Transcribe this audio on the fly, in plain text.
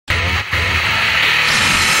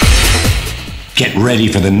Get ready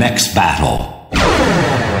for the next battle.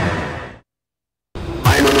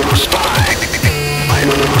 I'm a spy. I'm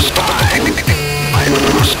a spy. I'm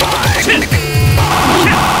a spy.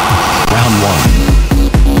 Round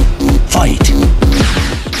 1. Fight.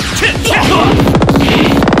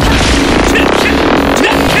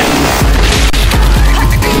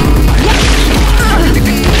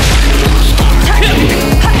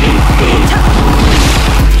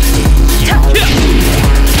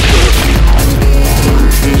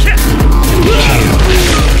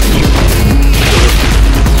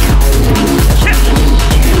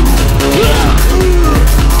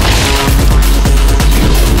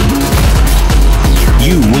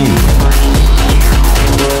 You win.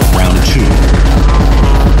 Round 2.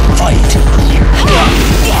 Fight.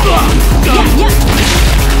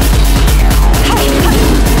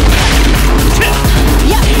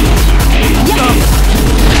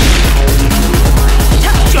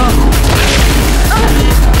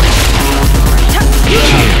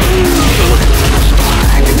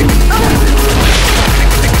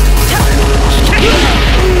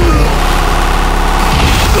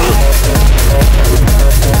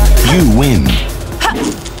 You win.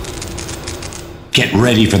 Get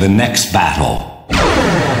ready for the next battle.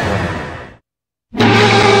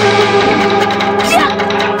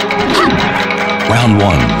 Round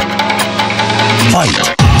 1.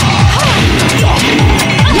 Fight.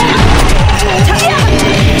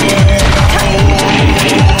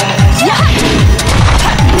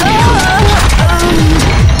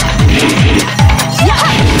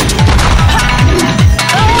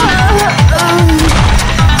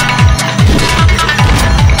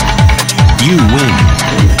 You win.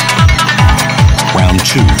 Round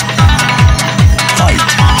 2. Fight.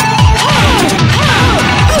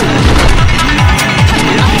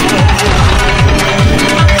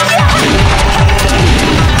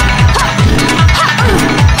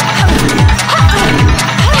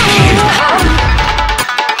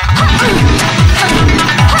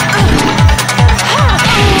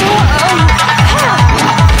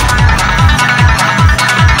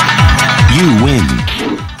 You win.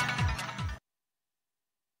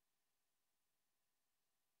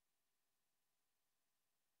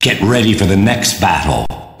 Get ready for the next battle.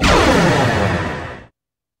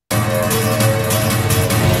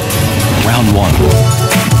 Round 1.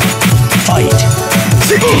 Fight.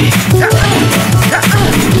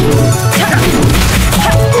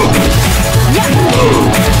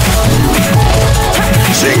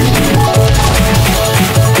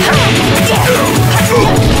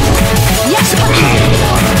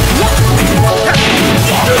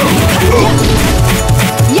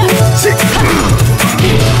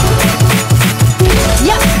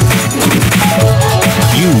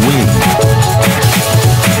 You win.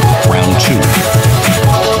 Round 2.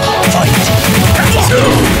 Fight.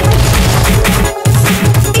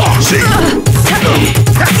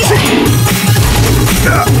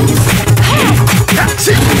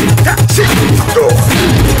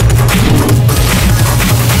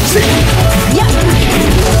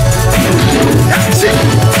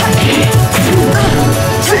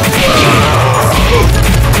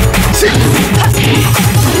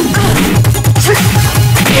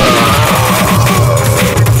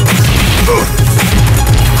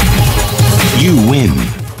 You win.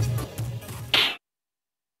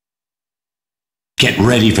 Get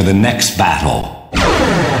ready for the next battle.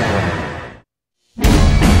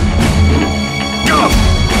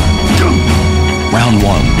 Round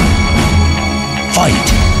 1. Fight.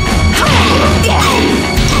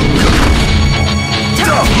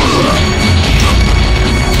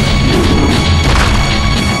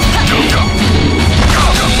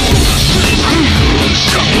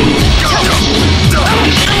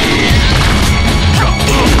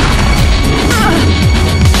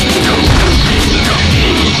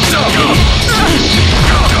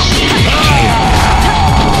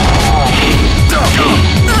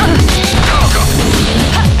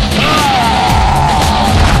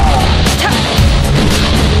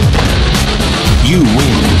 You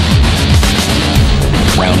win.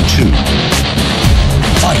 Round 2.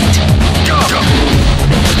 Fight.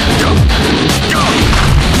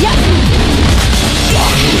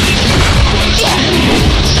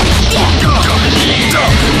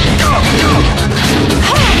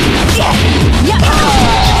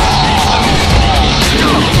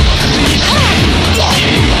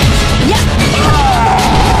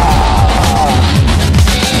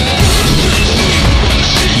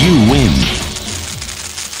 You win.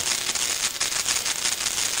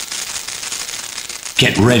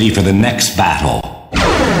 Get ready for the next battle.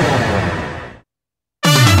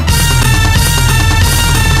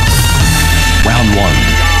 Round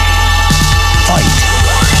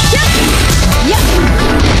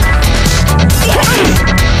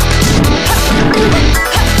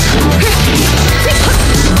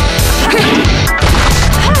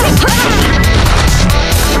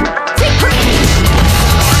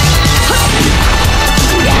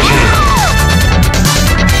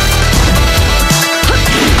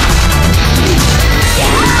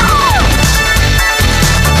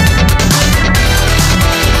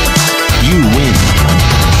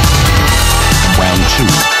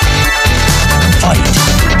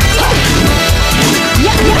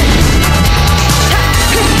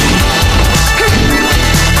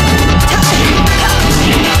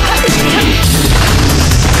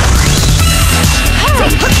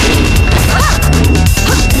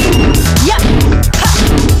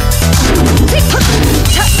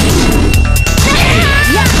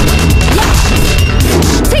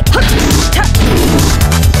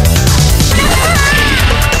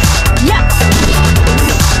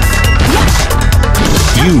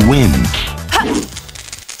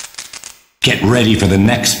Get ready for the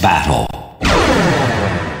next battle.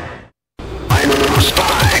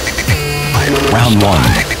 Round 1.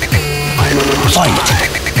 Fight.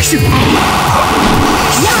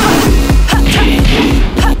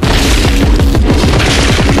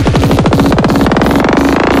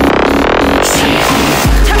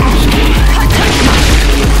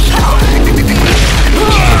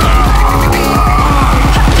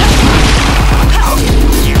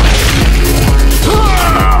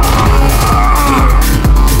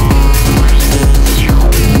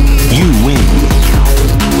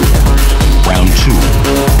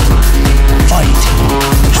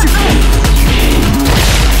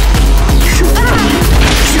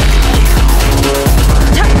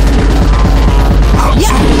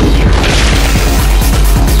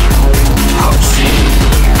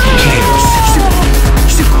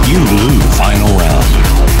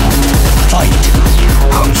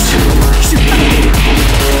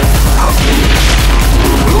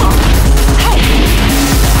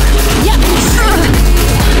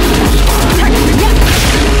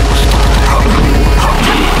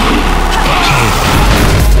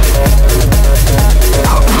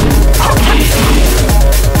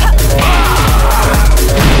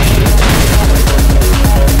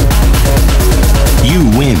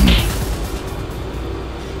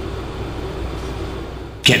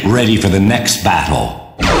 Get ready for the next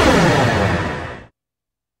battle.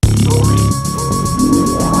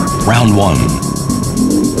 Round 1.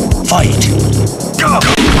 Fight.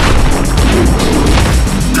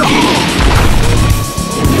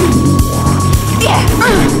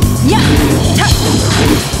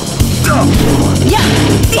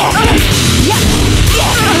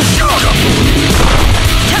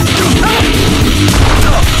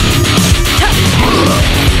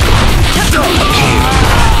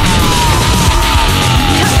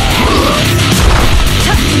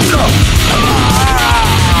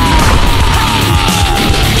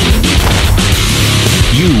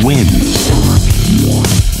 You win.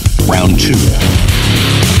 Round 2.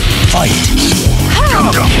 Fight.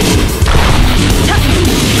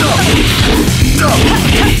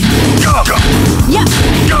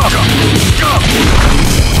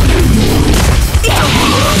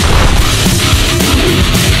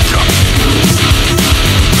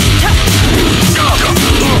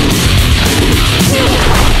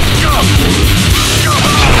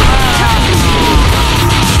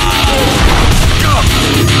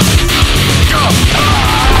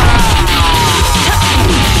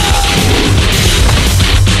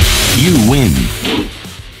 You win.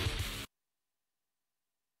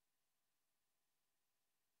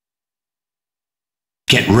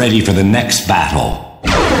 Get ready for the next battle.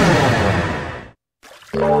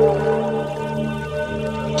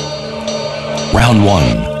 Round 1.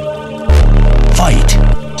 Fight.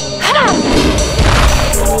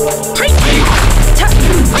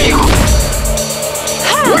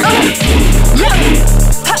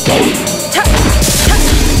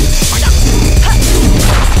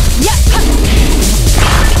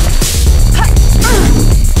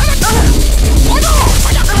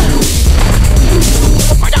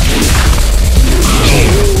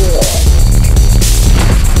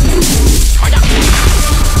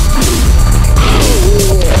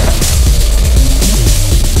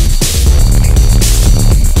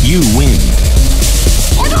 You win.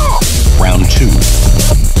 Round 2.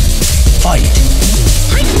 Fight.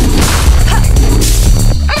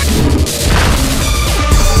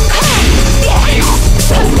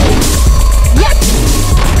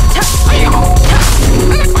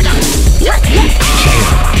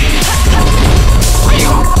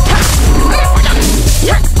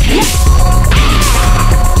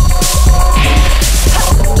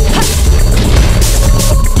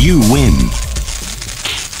 You win.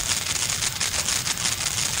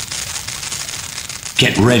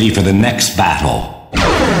 Get ready for the next battle.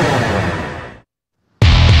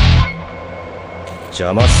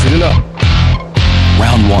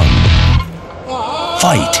 Round 1.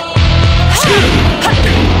 Fight.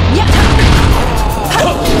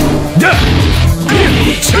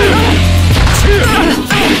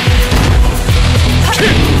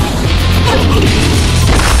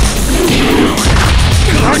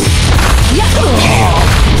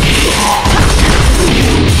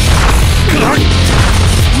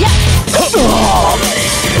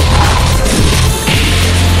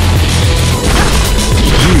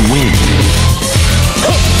 You win.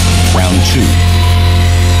 Round 2.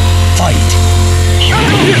 Fight.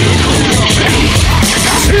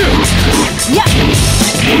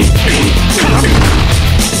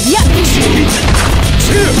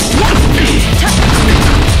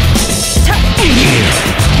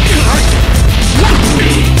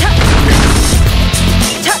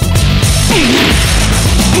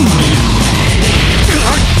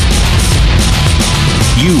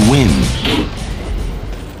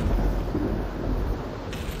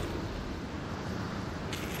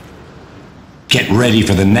 ready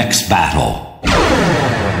for the next battle.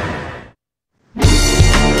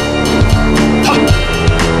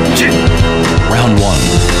 Round 1.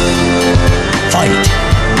 Fight.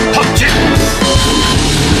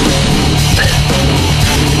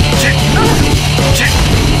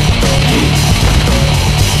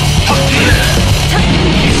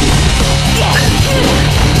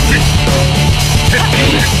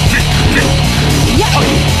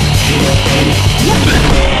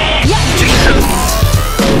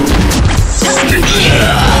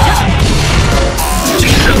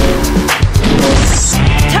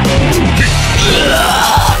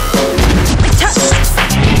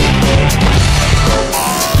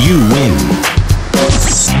 You win.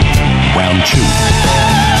 Round 2.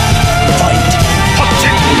 Fight.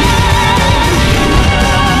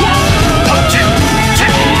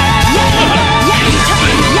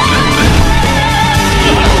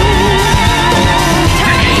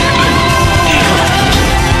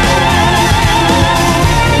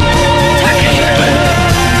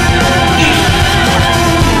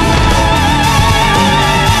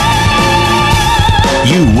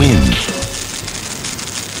 You win.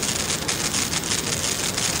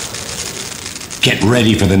 Get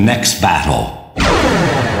ready for the next battle.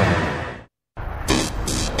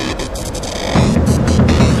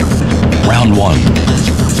 Round 1.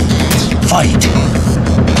 Fight.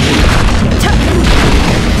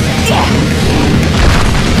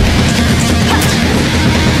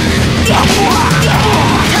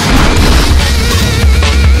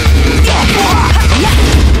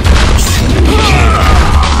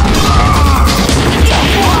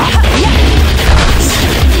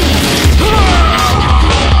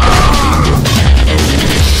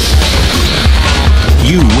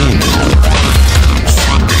 You win.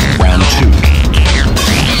 Round 2.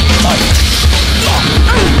 Fight.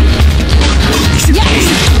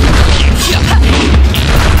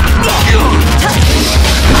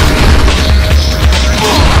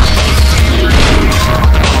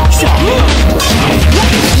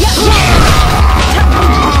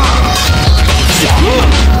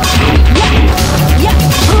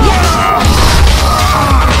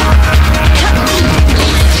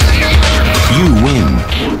 You win.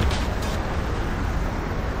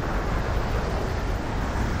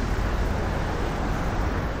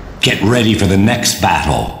 Get ready for the next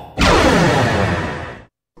battle.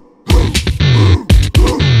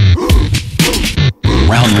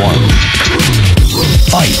 Round 1.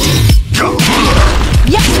 Fight.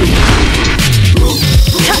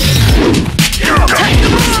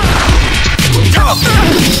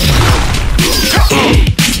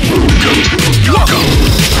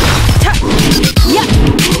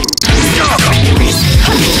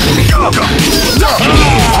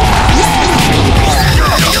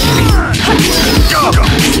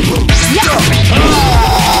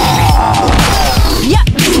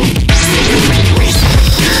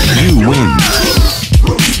 You win.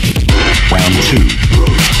 Round 2.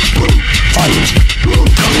 Fight.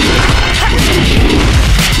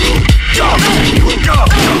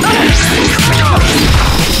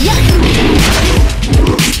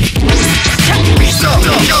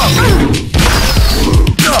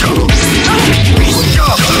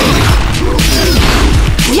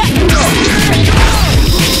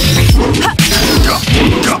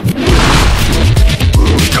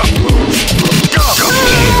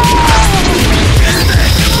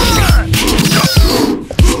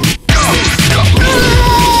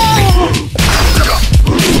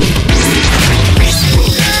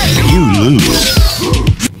 You lose.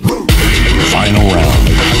 Final round.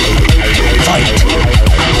 Fight.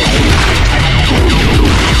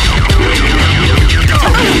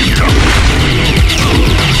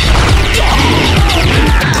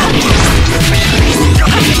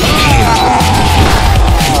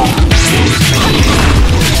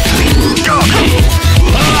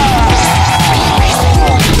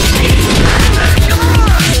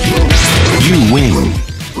 You win.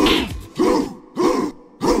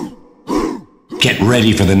 Get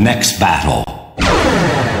ready for the next battle.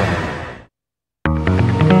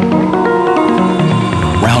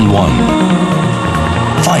 Round 1.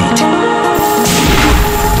 Fight.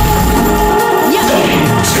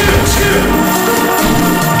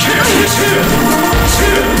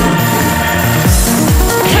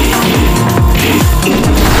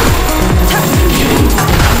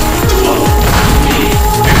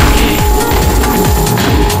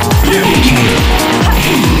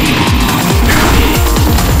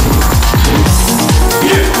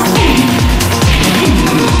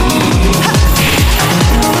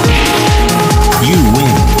 You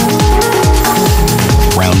win.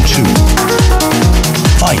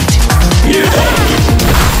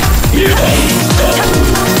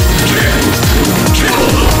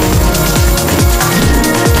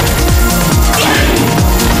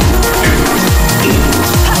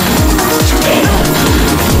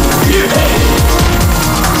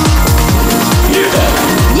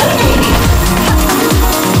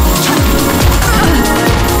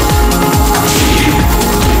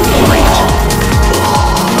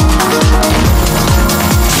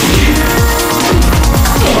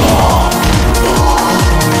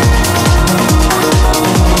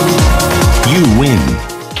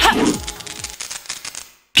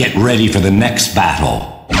 ready for the next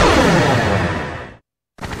battle.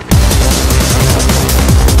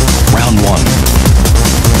 Round 1.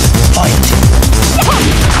 Fight.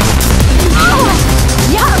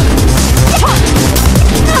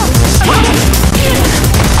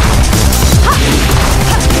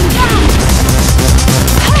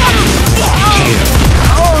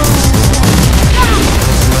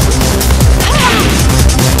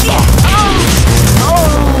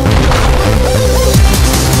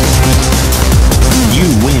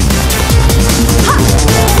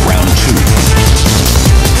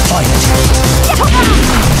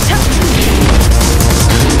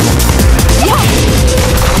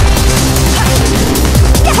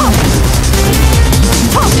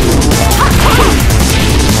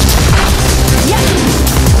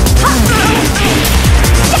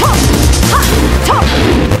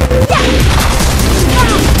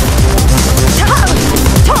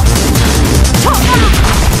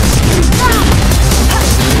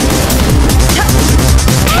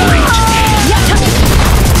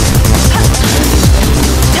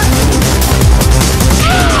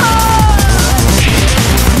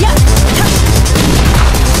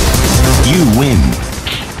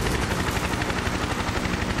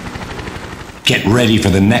 Get ready for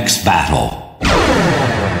the next battle.